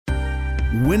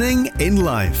Winning in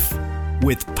Life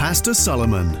with Pastor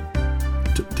Solomon.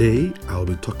 Today, I'll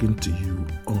be talking to you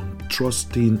on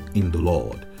trusting in the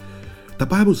Lord. The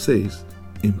Bible says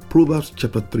in Proverbs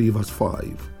chapter 3 verse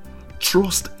 5,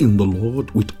 trust in the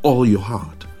Lord with all your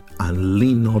heart and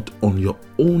lean not on your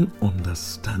own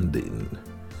understanding.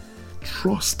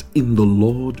 Trust in the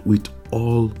Lord with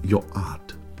all your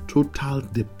heart. Total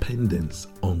dependence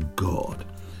on God.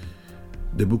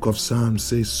 The book of Psalms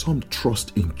says some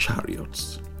trust in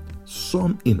chariots,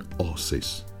 some in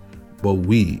horses, but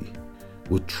we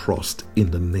will trust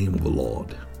in the name of the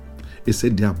Lord. It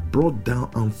said they are brought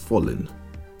down and fallen,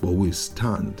 but we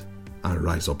stand and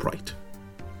rise upright.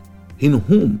 In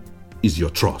whom is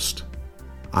your trust?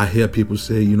 I hear people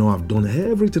say, I've done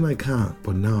everything I can,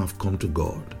 but now I've come to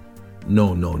God.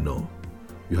 No.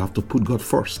 You have to put God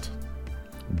first.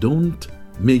 Don't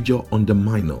major on the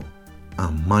minor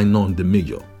and minor on the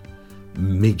major.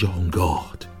 Major on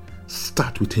God.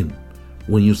 Start with Him.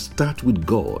 When you start with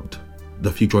God,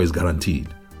 the future is guaranteed.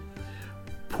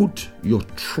 Put your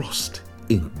trust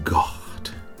in God.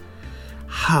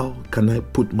 How can I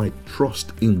put my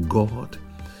trust in God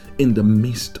in the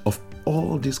midst of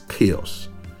all this chaos?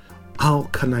 How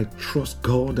can I trust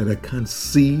God that I can't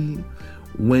see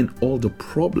when all the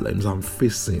problems I'm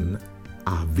facing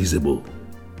are visible?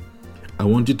 I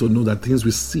want you to know that things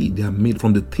we see, they are made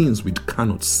from the things we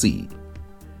cannot see.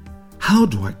 How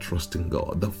do I trust in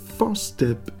God? The first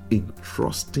step in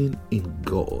trusting in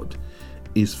God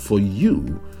is for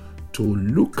you to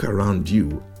look around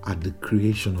you at the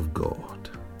creation of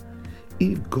God.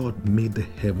 If God made the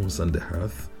heavens and the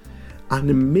earth, and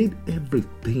He made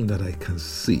everything that I can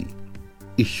see,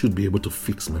 He should be able to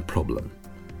fix my problem.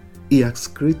 He has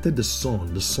created the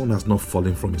sun has not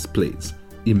fallen from His place.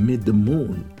 He made the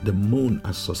moon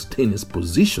has sustained its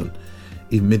position.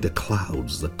 He made the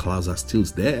clouds are still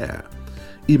there.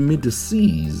 He made the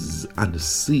seas, and the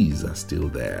seas are still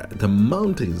there. The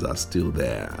mountains are still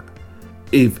there.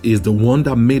 If He's the one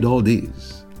that made all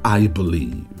this, I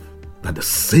believe that the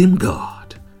same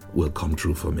God will come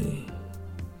true for me.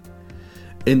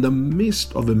 In the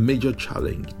midst of a major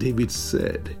challenge, David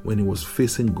said when he was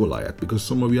facing Goliath, because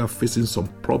some of you are facing some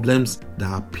problems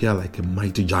that appear like a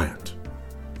mighty giant.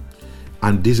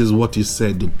 And this is what he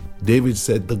said. David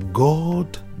said, the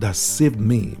God that saved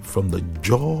me from the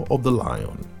jaw of the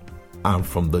lion and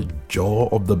from the jaw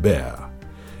of the bear,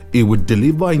 He would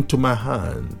deliver into my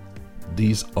hand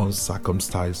this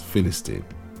uncircumcised Philistine.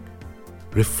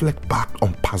 Reflect back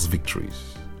on past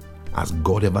victories. Has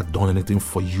God ever done anything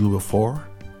for you before?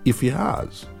 If He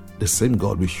has, the same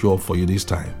God will show up for you this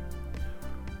time.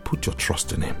 Put your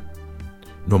trust in Him.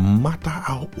 No matter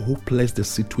how hopeless the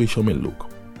situation may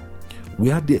look,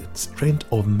 where the strength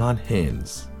of man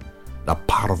ends, the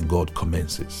power of God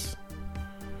commences.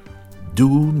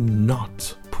 Do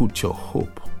not put your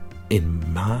hope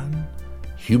in man,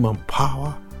 human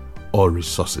power, or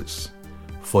resources,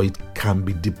 for it can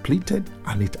be depleted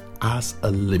and it has a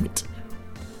limit.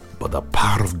 But the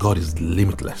power of God is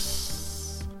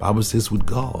limitless. The Bible says with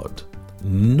God,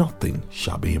 nothing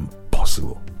shall be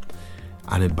impossible.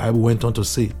 And the Bible went on to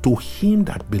say, to him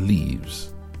that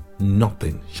believes,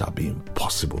 nothing shall be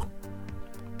impossible.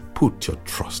 Put your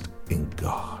trust in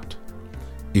God.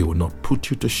 He will not put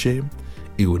you to shame.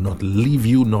 He will not leave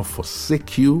you nor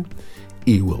forsake you.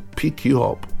 He will pick you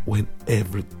up when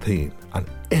everything and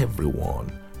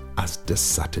everyone has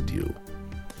deserted you.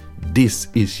 This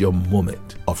is your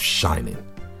moment of shining.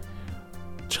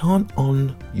 Turn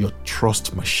on your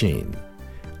trust machine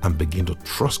and begin to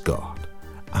trust God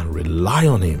and rely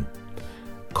on Him.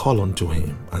 Call unto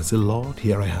Him and say, Lord,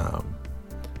 here I am.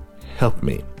 Help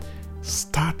me.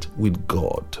 Start with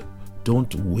God.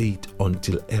 Don't wait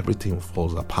until everything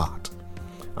falls apart.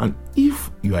 And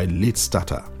if you are a late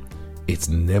starter, it's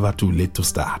never too late to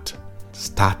start.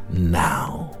 Start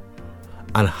now.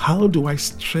 And how do I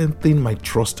strengthen my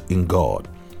trust in God?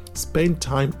 Spend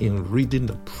time in reading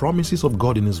the promises of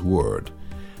God in His Word.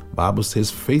 The Bible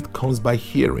says faith comes by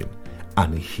hearing,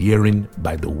 and hearing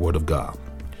by the Word of God.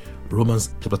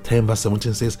 Romans chapter 10 verse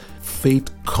 17 says, faith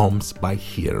comes by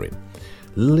hearing.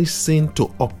 Listen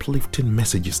to uplifting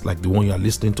messages like the one you are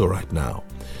listening to right now.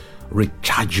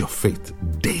 Recharge your faith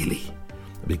daily,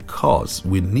 because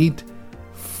we need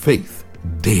faith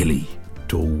daily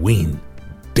to win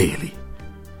daily.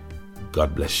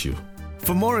 God bless you.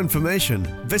 For more information,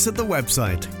 visit the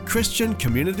website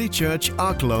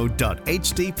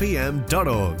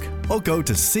christiancommunitychurcharklow.hdpm.org or go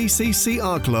to CCC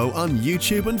Arklow on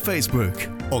YouTube and Facebook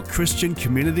or Christian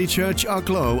Community Church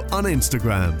Arklow on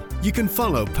Instagram. You can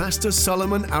follow Pastor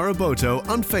Solomon Araboto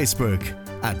on Facebook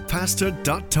at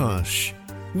pastor.tosh.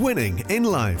 Winning in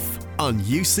Life on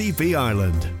UCB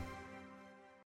Ireland.